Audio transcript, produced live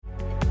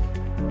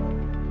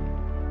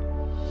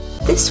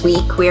This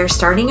week, we are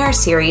starting our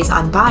series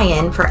on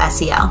buy-in for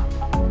SEL.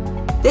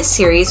 This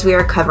series, we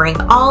are covering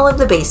all of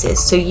the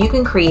bases so you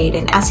can create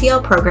an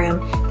SEL program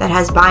that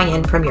has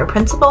buy-in from your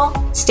principal,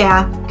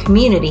 staff,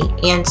 community,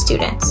 and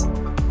students.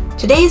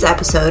 Today's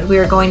episode, we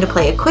are going to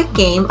play a quick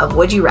game of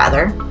Would You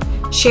Rather,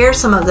 share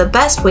some of the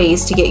best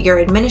ways to get your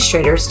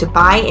administrators to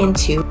buy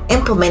into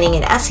implementing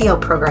an SEL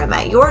program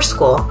at your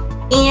school,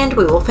 and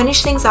we will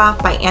finish things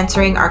off by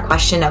answering our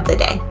question of the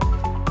day.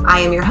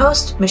 I am your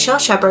host, Michelle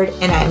Shepard,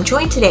 and I am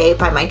joined today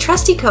by my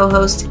trusty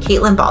co-host,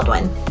 Caitlin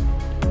Baldwin.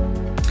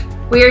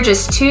 We are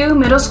just two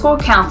middle school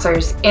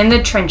counselors in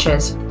the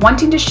trenches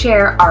wanting to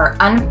share our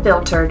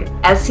unfiltered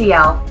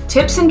SEL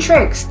tips and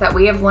tricks that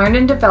we have learned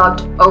and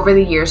developed over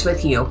the years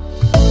with you.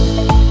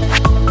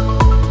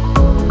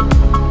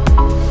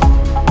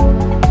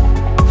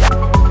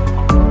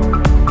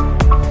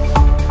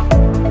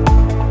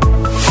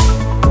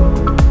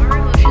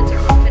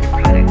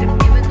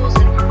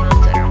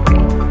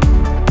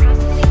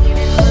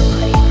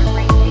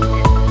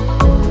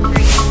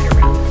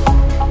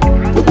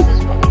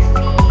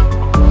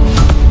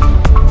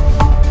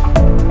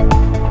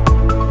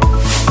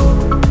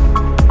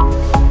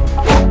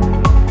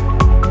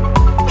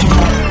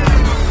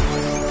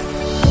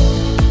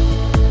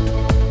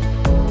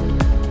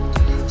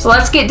 So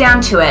let's get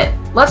down to it.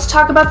 Let's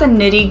talk about the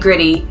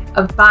nitty-gritty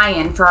of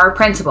buy-in for our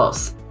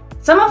principals.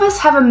 Some of us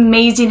have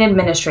amazing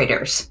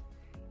administrators.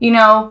 You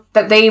know,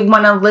 that they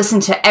want to listen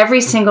to every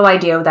single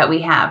idea that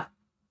we have.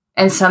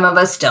 And some of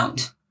us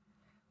don't.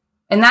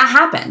 And that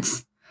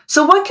happens.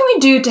 So what can we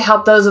do to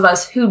help those of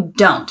us who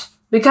don't?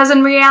 Because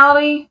in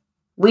reality,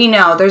 we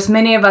know there's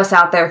many of us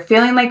out there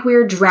feeling like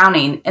we're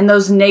drowning in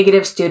those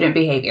negative student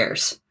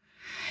behaviors.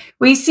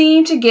 We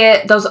seem to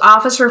get those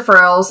office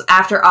referrals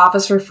after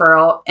office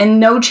referral, and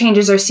no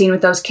changes are seen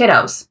with those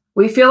kiddos.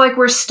 We feel like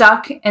we're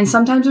stuck, and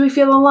sometimes we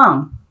feel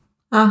alone.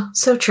 Oh,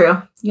 so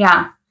true.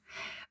 Yeah.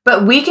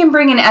 But we can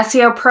bring an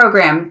SEL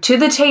program to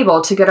the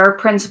table to get our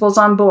principals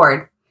on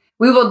board.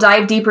 We will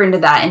dive deeper into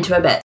that into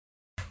a bit.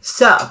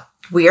 So,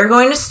 we are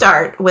going to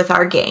start with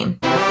our game.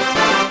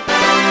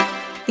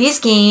 These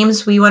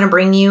games, we want to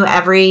bring you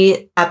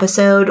every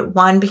episode,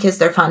 one, because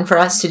they're fun for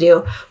us to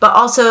do, but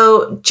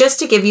also just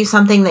to give you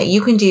something that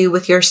you can do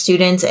with your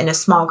students in a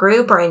small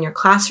group or in your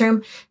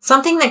classroom,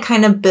 something that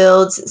kind of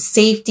builds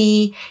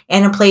safety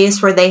and a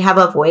place where they have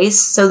a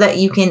voice so that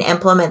you can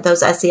implement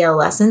those SEL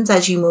lessons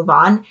as you move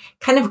on,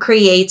 kind of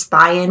creates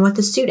buy-in with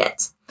the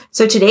students.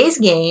 So today's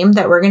game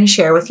that we're going to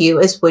share with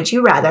you is Would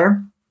You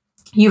Rather.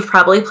 You've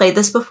probably played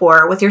this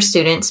before with your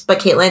students, but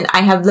Caitlin, I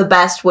have the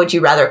best would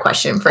you rather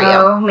question for you.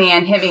 Oh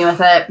man, hit me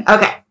with it.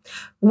 Okay.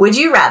 Would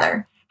you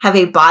rather have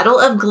a bottle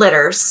of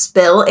glitter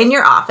spill in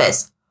your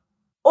office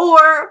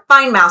or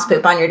find mouse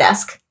poop on your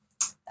desk?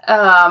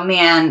 Oh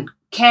man,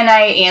 can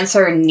I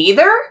answer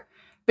neither?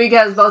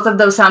 Because both of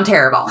those sound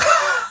terrible.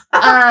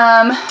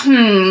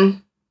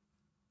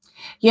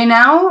 You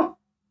know,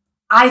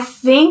 I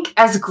think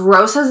as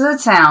gross as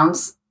it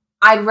sounds,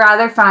 I'd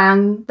rather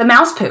find the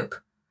mouse poop.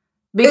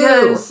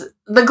 Because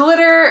the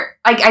glitter,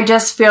 I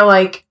just feel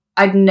like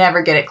I'd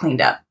never get it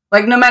cleaned up.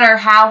 Like, no matter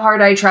how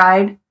hard I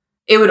tried,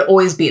 it would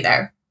always be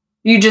there.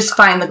 You just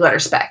find the glitter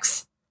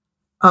specks.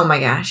 Oh my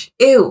gosh.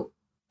 Ew.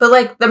 But,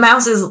 like, the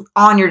mouse is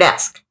on your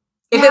desk.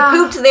 If it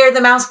pooped there, the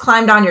mouse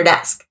climbed on your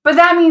desk. But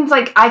that means,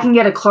 like, I can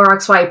get a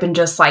Clorox wipe and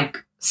just,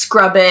 like,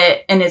 scrub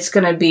it, and it's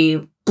gonna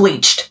be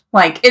bleached.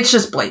 Like, it's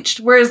just bleached.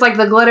 Whereas, like,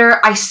 the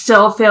glitter, I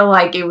still feel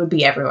like it would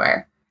be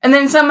everywhere. And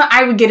then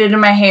I would get it in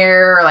my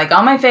hair or like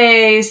on my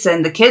face,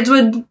 and the kids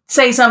would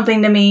say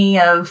something to me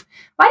of,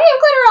 why do you have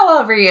glitter all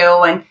over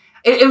you? And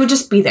it would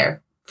just be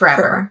there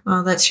forever.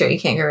 Well, that's true. You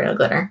can't get rid of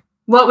glitter.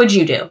 What would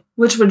you do?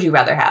 Which would you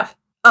rather have?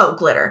 Oh,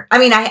 glitter. I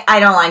mean,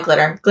 I don't like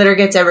glitter. Glitter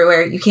gets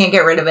everywhere. You can't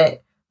get rid of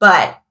it.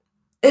 But,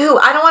 I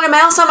don't want a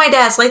mouse on my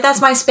desk. Like, that's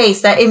my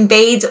space. That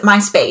invades my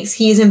space.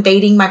 He is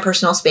invading my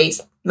personal space.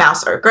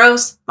 Mouse are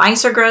gross.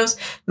 Mice are gross.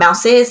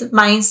 Mouses,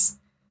 mice.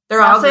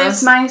 They're all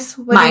gross. Mice.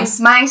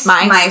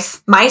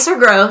 Mice are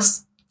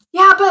gross.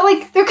 Yeah, but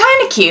like they're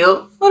kind of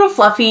cute, little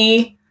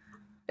fluffy.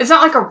 It's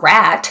not like a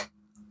rat.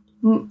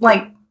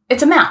 Like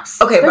it's a mouse.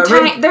 Okay,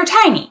 they're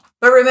tiny.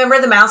 But remember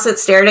the mouse that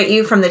stared at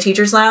you from the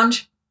teacher's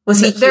lounge?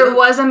 Was he cute? There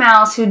was a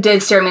mouse who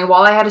did stare at me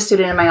while I had a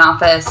student in my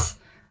office.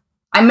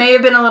 I may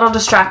have been a little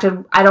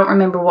distracted. I don't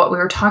remember what we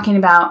were talking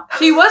about.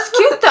 He was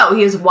cute though.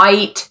 He was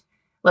white,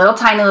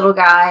 tiny little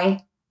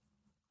guy.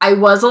 I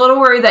was a little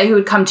worried that he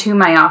would come to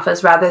my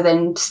office rather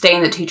than stay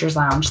in the teacher's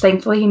lounge.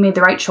 Thankfully, he made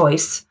the right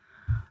choice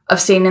of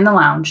staying in the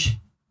lounge.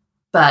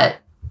 But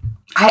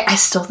I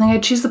still think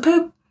I'd choose the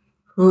poop.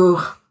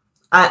 Ooh,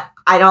 I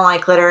don't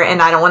like glitter,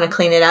 and I don't want to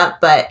clean it up,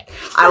 but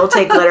I will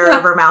take glitter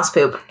over mouse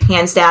poop,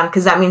 hands down,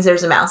 because that means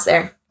there's a mouse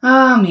there.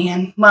 Oh,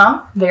 man.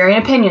 Well, varying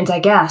opinions, I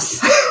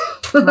guess.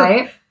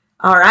 Right?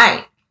 All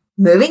right.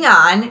 Moving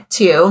on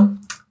to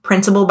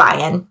principal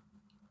buy-in.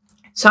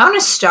 So I want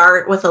to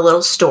start with a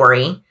little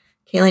story.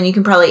 Caitlin, you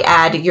can probably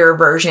add your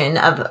version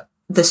of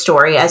the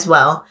story as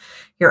well,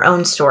 your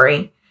own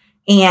story.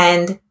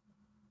 And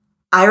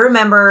I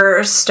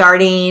remember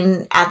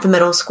starting at the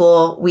middle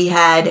school, we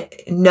had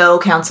no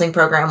counseling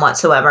program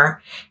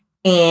whatsoever.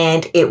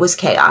 And it was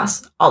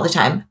chaos all the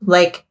time.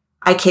 Like,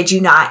 I kid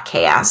you not,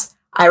 chaos.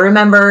 I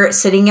remember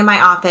sitting in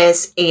my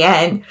office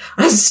and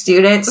a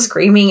student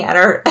screaming at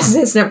our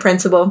assistant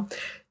principal,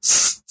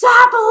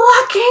 "Stop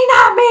looking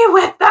at me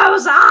with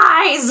those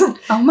eyes."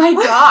 Oh my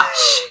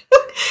gosh.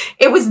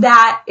 It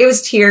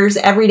was tears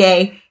every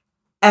day,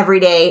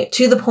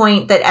 to the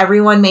point that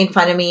everyone made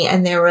fun of me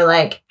and they were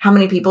like, "How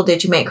many people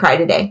did you make cry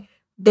today?"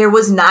 There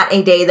was not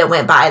a day that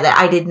went by that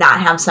I did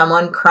not have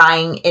someone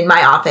crying in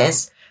my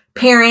office.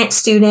 Parent,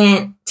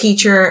 student,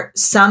 teacher,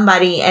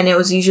 somebody, and it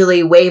was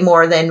usually way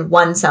more than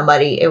one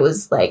somebody. It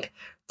was like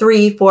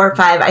 3, 4,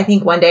 5. I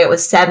think one day it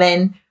was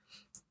 7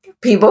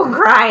 people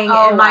crying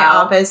in my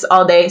office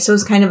all day. So it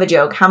was kind of a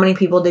joke. How many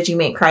people did you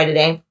make cry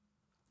today?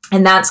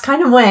 And that's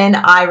kind of when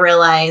I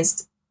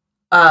realized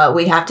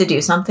we have to do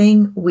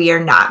something. We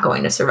are not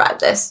going to survive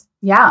this.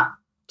 Yeah.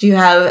 Do you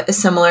have a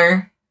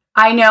similar?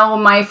 I know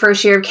my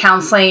first year of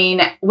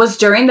counseling was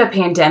during the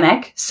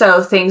pandemic,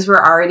 so things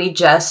were already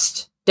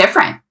just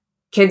different.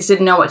 Kids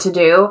didn't know what to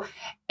do.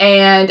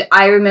 And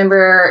I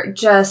remember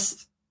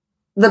just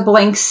the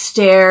blank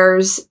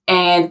stares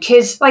and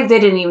kids, like, they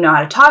didn't even know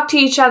how to talk to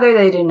each other.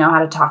 They didn't know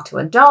how to talk to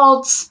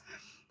adults.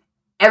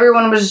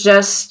 Everyone was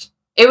just,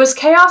 it was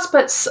chaos,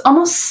 but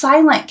almost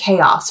silent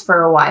chaos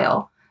for a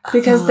while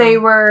because they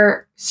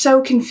were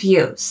so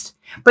confused.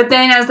 But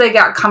then as they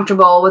got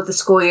comfortable with the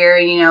school year,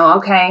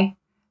 okay,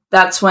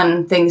 that's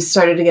when things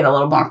started to get a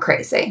little more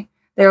crazy.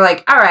 They were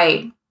like, all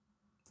right,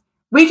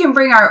 we can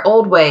bring our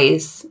old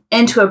ways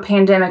into a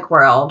pandemic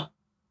world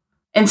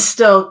and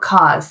still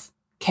cause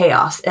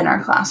chaos in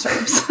our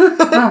classrooms.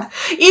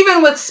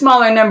 Even with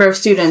smaller number of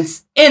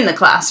students in the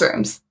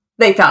classrooms,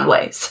 they found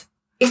ways.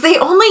 If they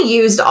only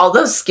used all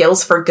those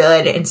skills for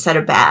good instead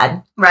of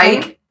bad,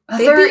 right?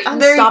 They'd be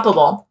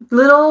unstoppable. They're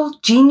little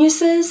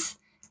geniuses,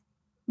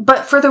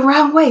 but for the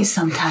wrong way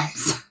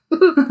sometimes.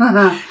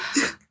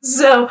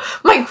 So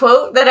my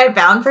quote that I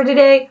found for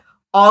today,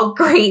 all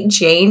great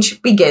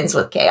change begins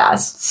with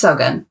chaos. So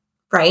good.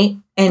 Right?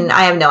 And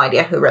I have no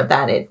idea who wrote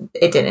that.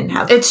 It didn't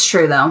have... It's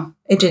true, though.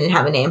 It didn't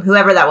have a name.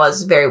 Whoever that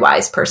was, very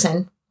wise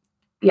person.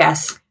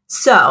 Yes.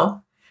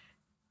 So,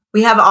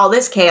 we have all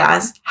this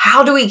chaos.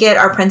 How do we get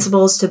our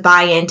principals to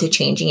buy into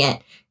changing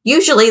it?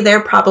 Usually,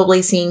 they're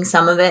probably seeing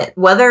some of it,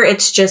 whether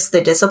it's just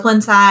the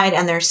discipline side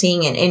and they're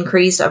seeing an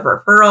increase of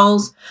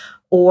referrals,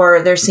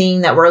 or they're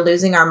seeing that we're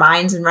losing our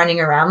minds and running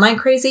around like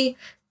crazy.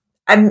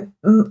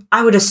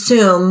 I would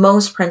assume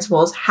most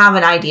principals have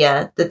an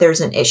idea that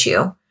there's an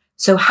issue.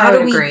 So how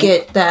do we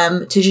get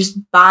them to just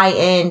buy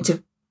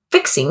into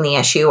fixing the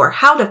issue or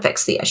how to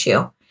fix the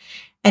issue?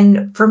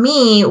 And for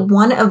me,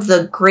 one of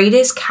the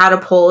greatest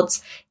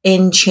catapults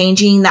in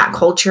changing that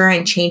culture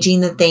and changing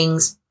the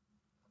things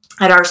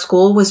at our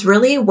school was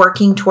really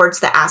working towards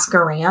the Ask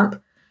a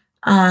Ramp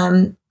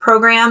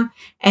program.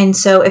 And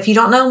so if you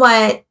don't know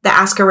what the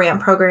Ask a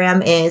Ramp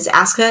program is,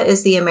 ASCA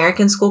is the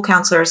American School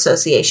Counselor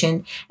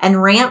Association,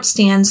 and RAMP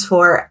stands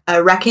for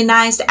a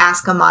Recognized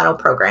ASCA Model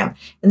Program.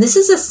 And this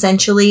is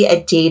essentially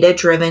a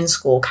data-driven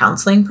school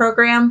counseling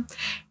program.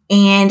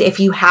 And if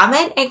you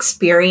haven't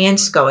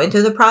experienced going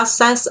through the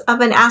process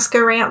of an Ask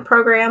a Ramp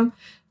program,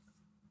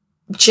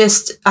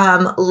 just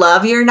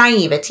love your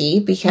naivety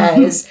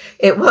because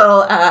it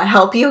will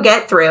help you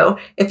get through.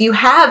 If you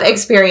have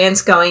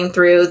experience going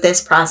through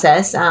this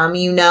process,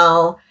 you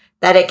know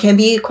that it can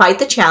be quite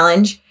the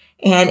challenge,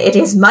 and it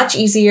is much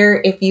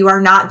easier if you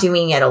are not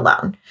doing it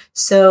alone.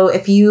 So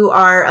if you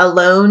are a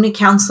lone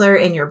counselor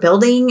in your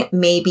building,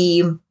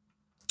 maybe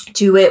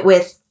do it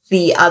with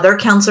the other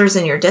counselors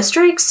in your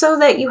district so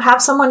that you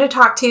have someone to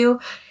talk to.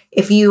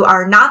 If you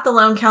are not the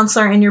lone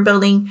counselor in your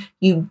building,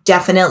 you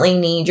definitely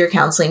need your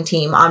counseling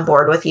team on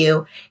board with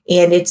you.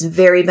 And it's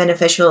very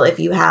beneficial if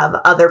you have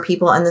other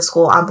people in the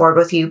school on board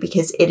with you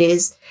because it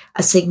is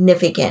a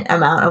significant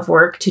amount of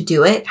work to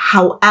do it.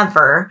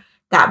 However,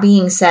 that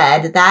being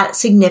said, that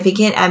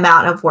significant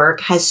amount of work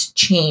has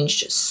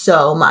changed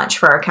so much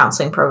for our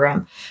counseling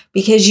program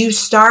because you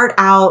start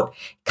out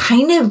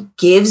kind of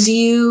gives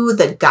you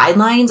the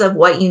guidelines of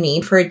what you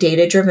need for a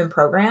data-driven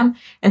program.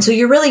 And so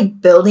you're really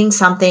building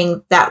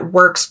something that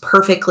works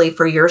perfectly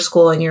for your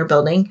school and your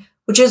building,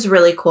 which is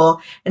really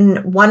cool.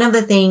 And one of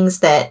the things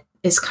that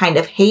is kind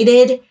of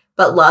hated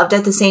but loved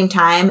at the same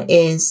time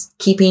is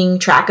keeping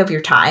track of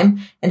your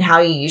time and how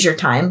you use your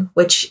time,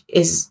 which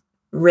is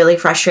really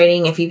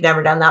frustrating if you've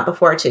never done that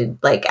before to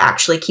like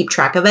actually keep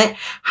track of it.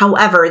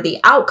 However, the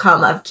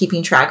outcome of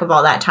keeping track of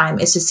all that time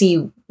is to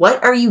see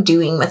what are you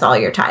doing with all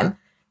your time.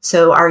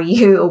 So are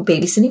you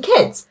babysitting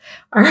kids?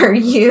 Are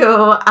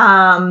you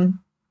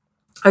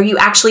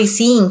actually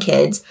seeing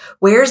kids?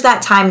 Where's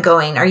that time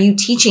going? Are you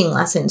teaching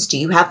lessons? Do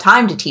you have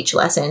time to teach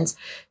lessons?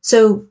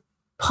 So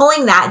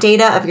pulling that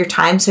data of your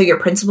time so your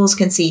principals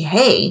can see,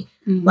 hey,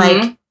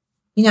 like,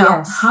 you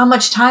know, how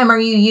much time are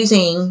you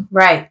using?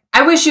 Right.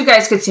 I wish you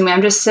guys could see me.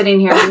 I'm just sitting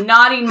here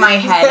nodding my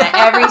head at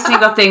every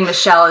single thing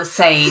Michelle is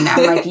saying.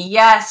 I'm like,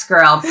 yes,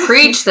 girl,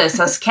 preach this.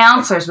 Us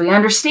counselors, we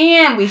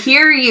understand. We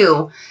hear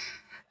you.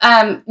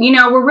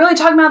 We're really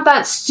talking about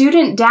that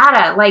student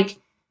data, like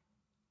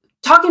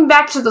circling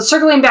back to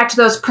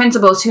those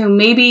principals who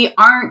maybe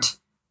aren't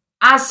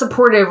as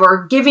supportive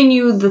or giving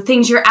you the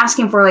things you're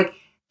asking for. Like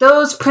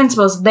those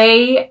principals,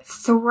 they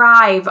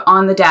thrive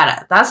on the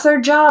data. That's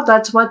their job.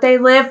 That's what they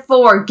live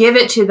for. Give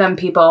it to them,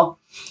 people.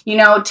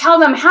 Tell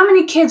them, how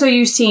many kids are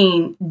you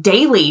seeing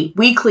daily,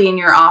 weekly in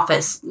your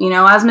office?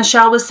 As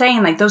Michelle was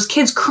saying, like those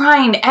kids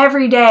crying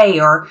every day,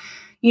 or,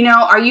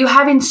 are you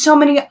having so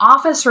many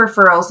office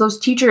referrals? Those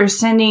teachers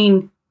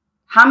sending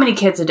how many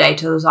kids a day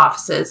to those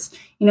offices?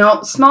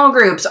 Small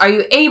groups. Are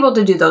you able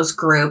to do those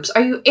groups?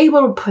 Are you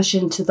able to push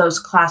into those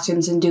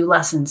classrooms and do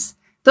lessons?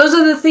 Those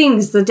are the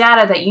things, the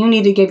data that you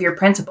need to give your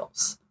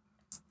principals.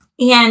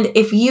 And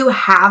if you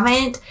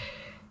haven't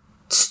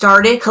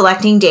started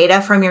collecting data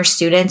from your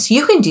students,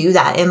 you can do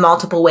that in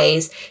multiple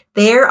ways.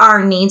 There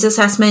are needs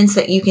assessments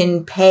that you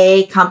can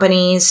pay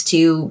companies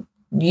to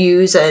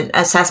use an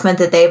assessment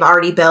that they've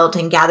already built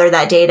and gather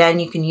that data, and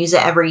you can use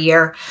it every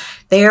year.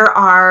 There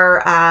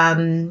are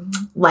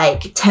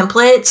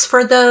templates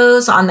for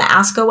those on the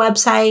ASCO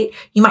website.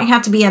 You might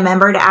have to be a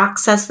member to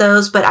access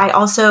those, but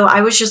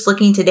I was just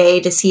looking today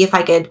to see if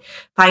I could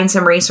find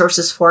some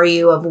resources for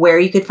you of where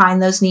you could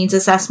find those needs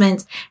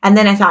assessments. And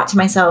then I thought to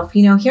myself,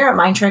 here at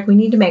Mindtrek, we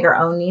need to make our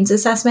own needs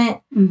assessment.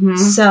 Mm-hmm.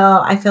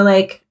 So I feel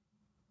like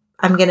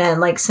I'm going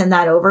to send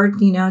that over,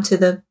 to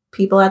the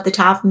people at the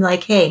top and be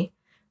like, hey,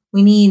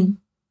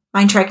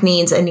 Mindtrek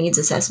needs a needs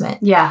assessment.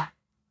 Yeah,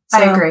 so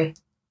I agree.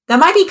 That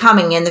might be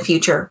coming in the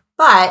future,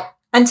 but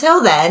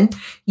until then,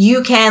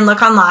 you can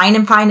look online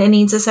and find a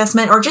needs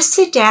assessment, or just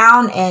sit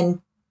down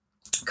and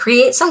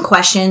create some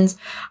questions.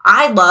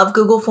 I love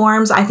Google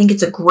Forms. I think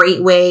it's a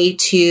great way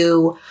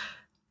to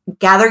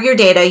gather your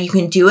data. You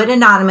can do it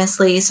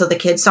anonymously, so the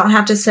kids don't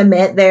have to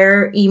submit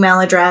their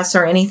email address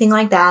or anything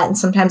like that. And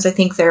sometimes I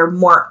think they're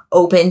more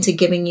open to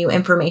giving you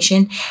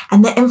information.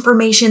 And the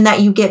information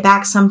that you get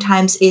back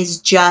sometimes is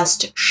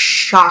just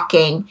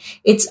shocking.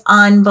 It's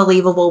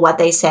unbelievable what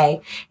they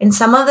say. And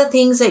some of the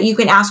things that you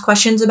can ask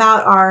questions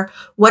about are,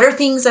 what are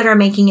things that are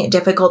making it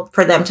difficult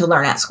for them to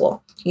learn at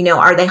school?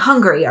 Are they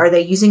hungry? Are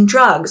they using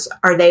drugs?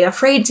 Are they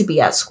afraid to be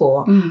at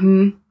school?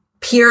 Mm-hmm.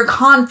 Peer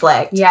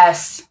conflict.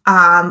 Yes.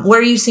 What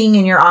are you seeing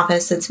in your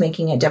office that's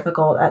making it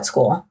difficult at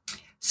school?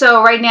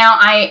 So right now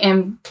I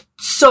am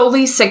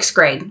solely 6th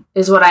grade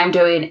is what I'm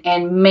doing.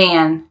 And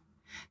man,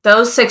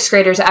 those 6th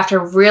graders, after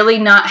really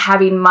not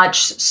having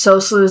much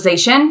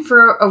socialization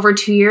for over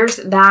 2 years,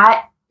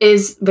 that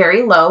is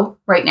very low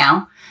right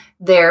now,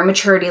 their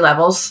maturity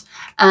levels.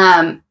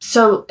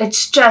 So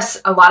it's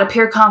just a lot of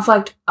peer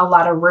conflict, a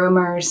lot of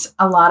rumors,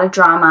 a lot of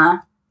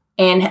drama.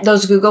 And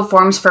those Google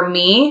Forms, for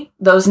me,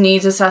 those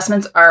needs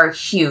assessments are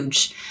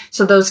huge.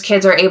 So those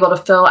kids are able to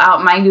fill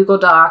out my Google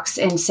Docs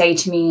and say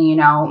to me,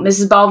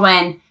 Mrs.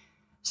 Baldwin,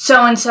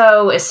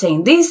 so-and-so is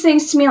saying these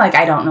things to me. Like,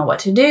 I don't know what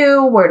to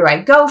do. Where do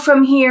I go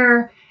from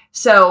here?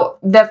 So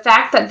the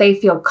fact that they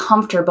feel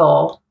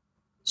comfortable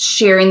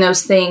sharing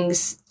those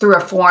things through a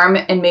form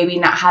and maybe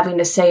not having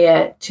to say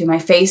it to my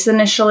face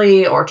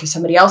initially or to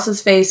somebody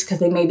else's face because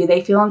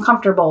they feel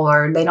uncomfortable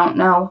or they don't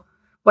know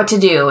what to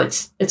do.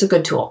 It's a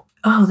good tool.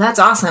 Oh, that's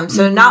awesome.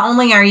 So not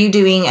only are you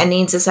doing a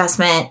needs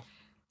assessment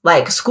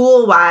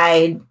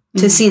school-wide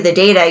to see the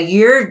data,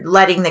 you're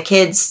letting the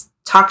kids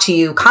talk to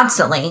you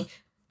constantly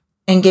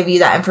and give you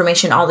that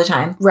information all the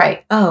time.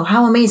 Right. Oh,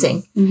 how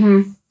amazing.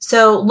 Mm-hmm.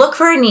 So look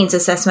for a needs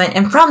assessment,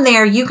 and from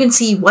there you can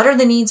see what are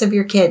the needs of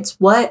your kids,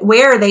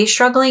 where are they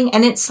struggling,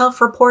 and it's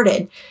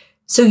self-reported.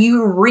 So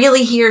you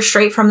really hear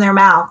straight from their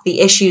mouth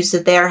the issues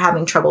that they're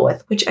having trouble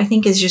with, which I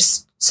think is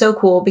just so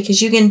cool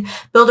because you can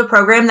build a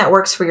program that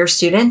works for your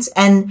students,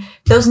 and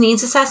those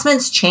needs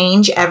assessments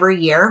change every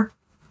year,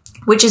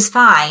 which is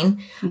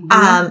fine.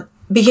 Mm-hmm.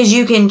 Because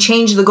you can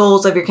change the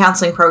goals of your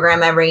counseling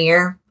program every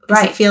year.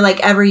 Right. I feel like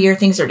every year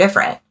things are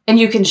different. And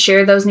you can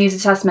share those needs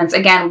assessments,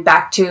 again,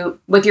 back to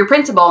with your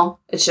principal.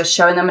 It's just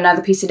showing them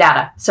another piece of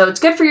data. So it's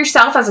good for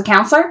yourself as a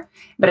counselor,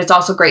 but it's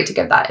also great to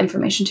give that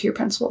information to your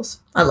principals.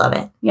 I love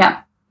it.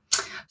 Yeah.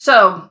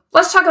 So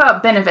let's talk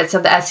about benefits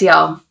of the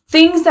SEL.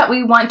 Things that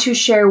we want to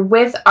share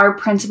with our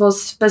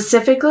principals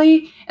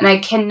specifically, and I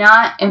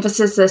cannot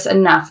emphasize this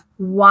enough,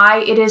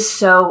 why it is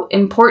so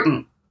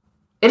important.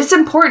 It is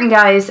important,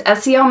 guys.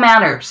 SEL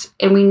matters,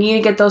 and we need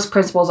to get those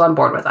principals on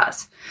board with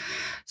us.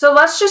 So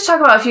let's just talk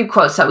about a few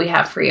quotes that we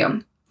have for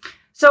you.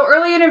 So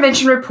early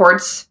intervention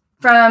reports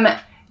from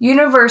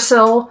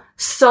Universal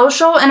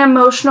Social and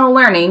Emotional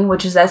Learning,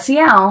 which is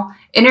SEL,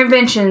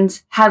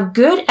 interventions have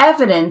good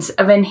evidence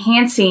of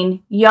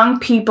enhancing young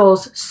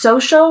people's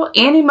social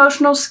and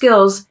emotional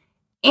skills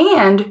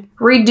and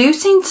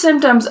reducing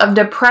symptoms of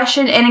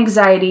depression and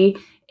anxiety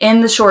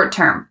in the short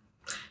term.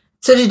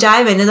 So to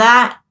dive into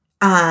that,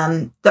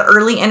 the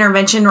early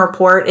intervention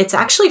report, it's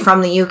actually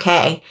from the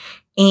UK,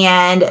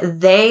 and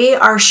they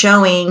are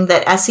showing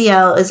that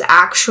SEL is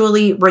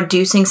actually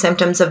reducing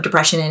symptoms of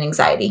depression and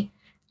anxiety.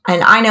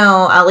 And I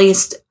know, at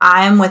least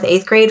I'm with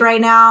 8th grade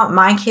right now.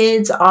 My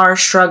kids are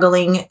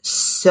struggling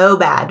so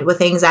bad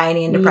with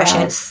anxiety and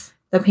depression. Yes.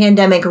 The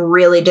pandemic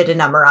really did a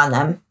number on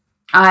them.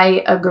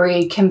 I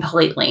agree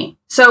completely.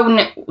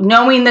 So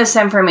knowing this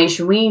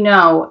information, we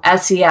know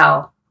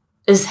SEL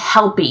is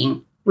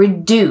helping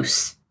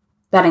reduce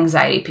that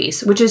anxiety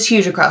piece, which is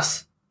huge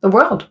across the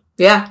world.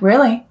 Yeah.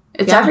 Really.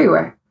 It's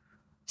everywhere.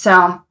 So,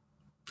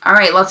 all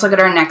right, let's look at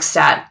our next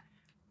stat.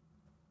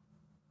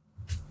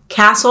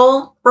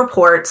 Castle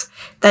reports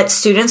that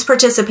students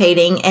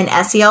participating in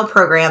SEL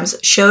programs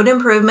showed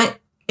improvement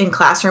in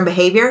classroom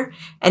behavior,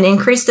 an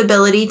increased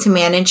ability to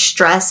manage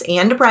stress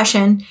and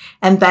depression,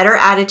 and better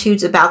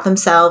attitudes about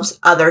themselves,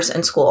 others,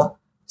 and school.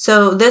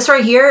 So this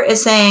right here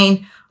is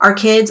saying our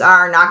kids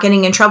are not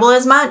getting in trouble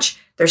as much.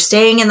 They're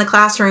staying in the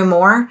classroom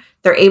more.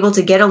 They're able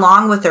to get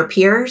along with their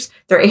peers.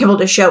 They're able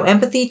to show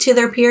empathy to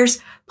their peers.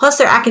 Plus,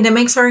 their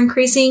academics are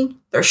increasing.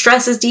 Their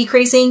stress is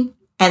decreasing.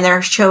 And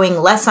they're showing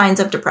less signs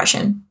of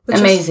depression. Which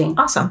Amazing. Is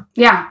awesome.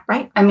 Yeah.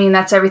 Right? I mean,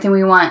 that's everything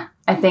we want.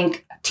 I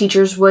think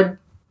teachers would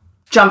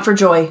jump for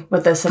joy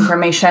with this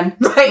information.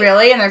 Right.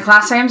 Really? In their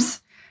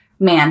classrooms?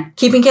 Man.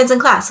 Keeping kids in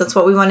class. That's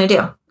what we want to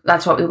do.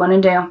 That's what we want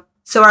to do.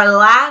 So our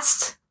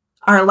last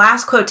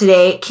quote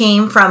today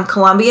came from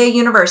Columbia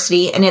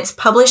University, and it's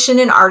published in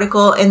an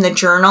article in the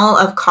Journal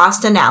of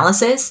Cost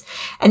Analysis.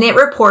 And it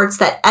reports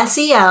that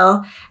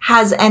SEL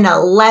has an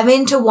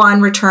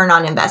 11-to-1 return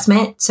on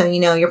investment. So,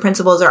 your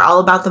principals are all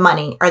about the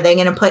money. Are they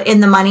going to put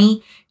in the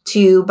money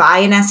to buy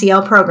an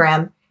SEL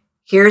program?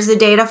 Here's the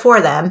data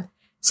for them.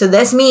 So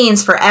this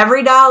means for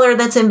every dollar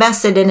that's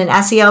invested in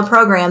an SEL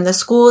program, the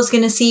school is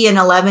going to see an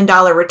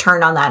 $11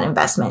 return on that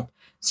investment.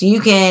 So you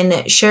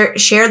can share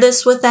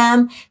this with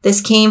them. This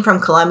came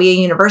from Columbia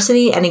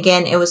University. And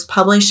again, it was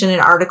published in an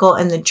article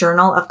in the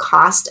Journal of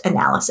Cost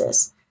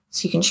Analysis.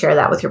 So you can share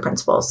that with your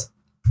principals.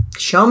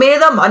 Show me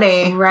the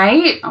money.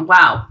 Right?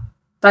 Wow.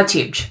 That's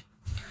huge.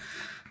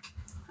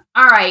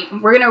 All right.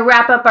 We're going to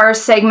wrap up our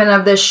segment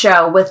of this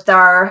show with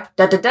our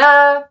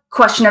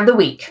question of the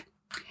week.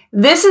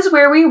 This is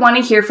where we want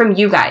to hear from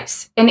you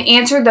guys and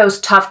answer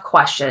those tough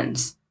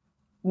questions.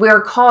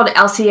 We're called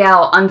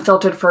LCL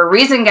Unfiltered for a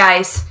reason,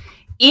 guys.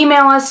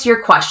 Email us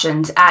your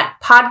questions at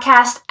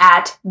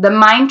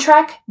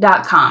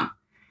podcast@themindtrek.com.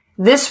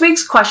 This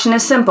week's question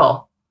is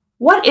simple.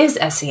 What is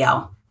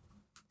SEL?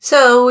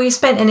 So we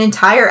spent an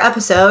entire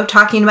episode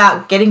talking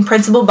about getting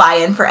principal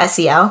buy-in for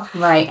SEL.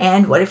 Right.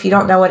 And what if you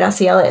don't know what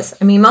SEL is?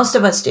 I mean, most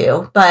of us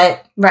do,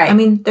 but right. I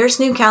mean, there's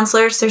new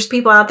counselors. There's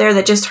people out there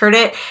that just heard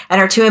it and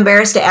are too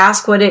embarrassed to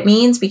ask what it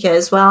means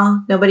because,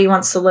 well, nobody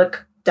wants to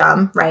look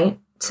dumb, right?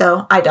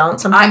 So I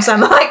don't. Sometimes I'm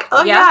like,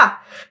 oh yeah.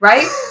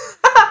 Right?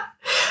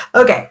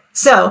 Okay,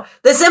 so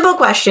the simple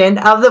question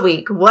of the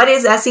week, what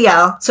is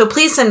SEL? So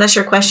please send us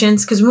your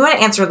questions because we want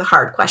to answer the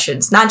hard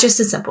questions, not just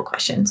the simple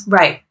questions.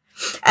 Right.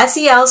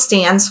 SEL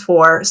stands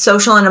for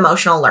social and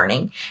emotional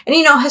learning. And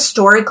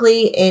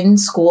historically in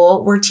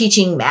school, we're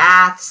teaching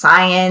math,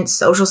 science,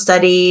 social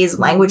studies,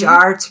 language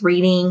arts,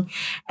 reading.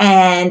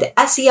 And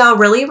SEL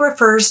really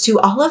refers to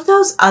all of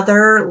those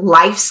other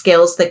life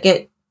skills that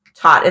get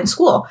taught in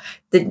school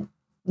that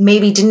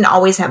maybe didn't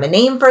always have a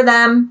name for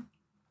them,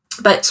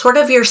 but sort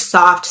of your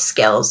soft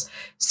skills.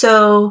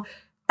 So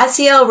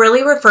SEL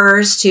really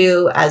refers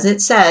to, as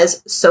it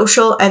says,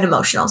 social and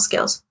emotional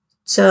skills.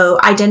 So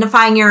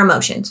identifying your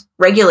emotions,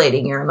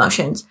 regulating your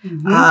emotions,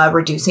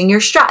 reducing your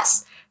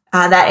stress,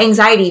 that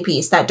anxiety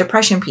piece, that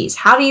depression piece.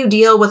 How do you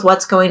deal with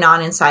what's going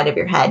on inside of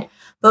your head?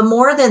 But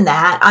more than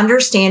that,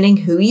 understanding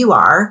who you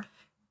are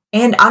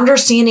and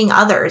understanding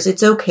others.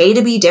 It's okay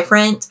to be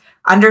different.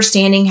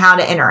 Understanding how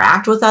to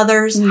interact with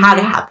others, how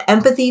to have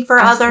empathy for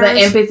others.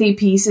 The empathy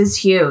piece is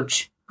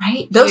huge.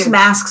 Right? Those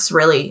masks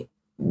really,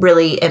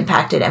 really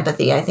impacted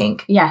empathy, I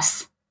think.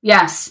 Yes.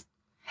 Yes.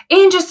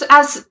 And just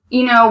as,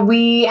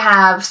 we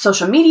have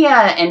social media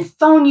and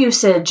phone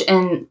usage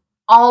and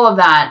all of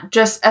that,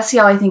 just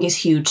SEL, I think, is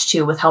huge,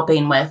 too, with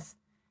helping with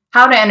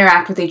how to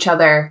interact with each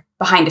other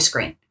behind a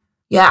screen.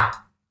 Yeah,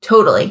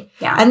 totally.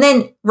 Yeah. And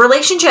then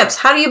relationships.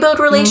 How do you build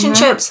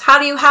relationships? How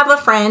do you have a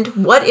friend?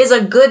 What is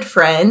a good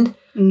friend?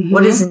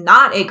 What is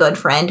not a good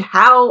friend?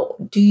 How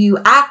do you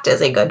act as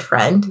a good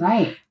friend?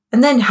 Right.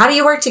 And then how do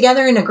you work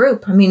together in a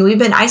group? I mean, we've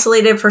been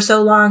isolated for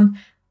so long.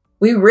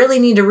 We really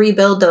need to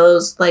rebuild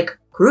those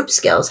group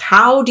skills.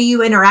 How do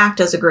you interact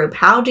as a group?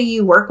 How do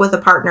you work with a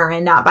partner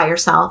and not by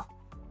yourself?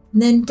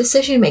 And then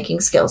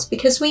decision-making skills,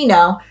 because we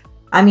know,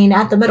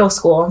 at the middle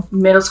school.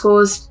 Middle school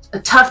is a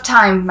tough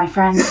time, my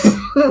friends.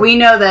 We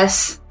know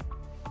this.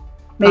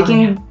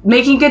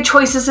 Making good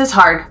choices is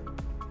hard.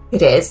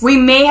 It is. We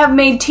may have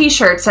made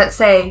t-shirts that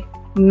say,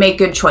 make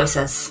good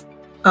choices.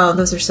 Oh,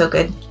 those are so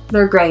good.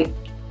 They're great.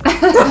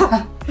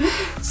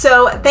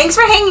 So thanks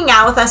for hanging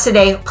out with us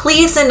today.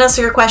 Please send us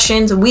your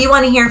questions. We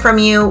want to hear from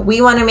you.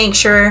 We want to make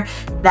sure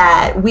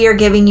that we are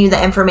giving you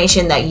the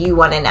information that you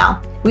want to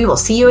know. We will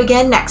see you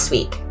again next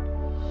week.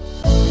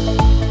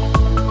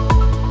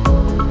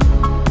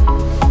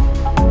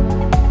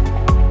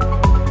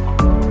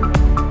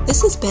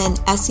 This has been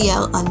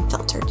SEL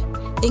Unfiltered.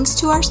 Thanks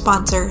to our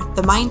sponsor,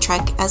 the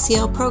Mindtrek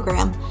SEL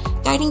program,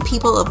 guiding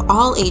people of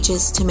all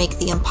ages to make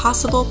the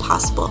impossible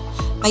possible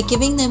by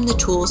giving them the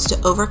tools to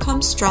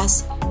overcome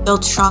stress,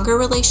 build stronger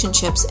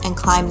relationships, and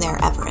climb their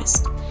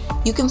Everest.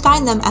 You can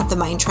find them at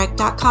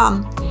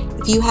themindtrek.com.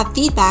 If you have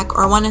feedback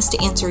or want us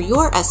to answer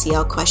your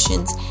SEL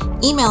questions,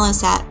 email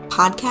us at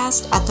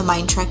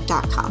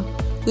podcast@themindtrek.com.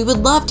 We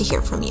would love to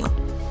hear from you.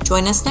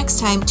 Join us next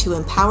time to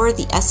empower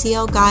the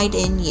SEL guide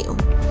in you.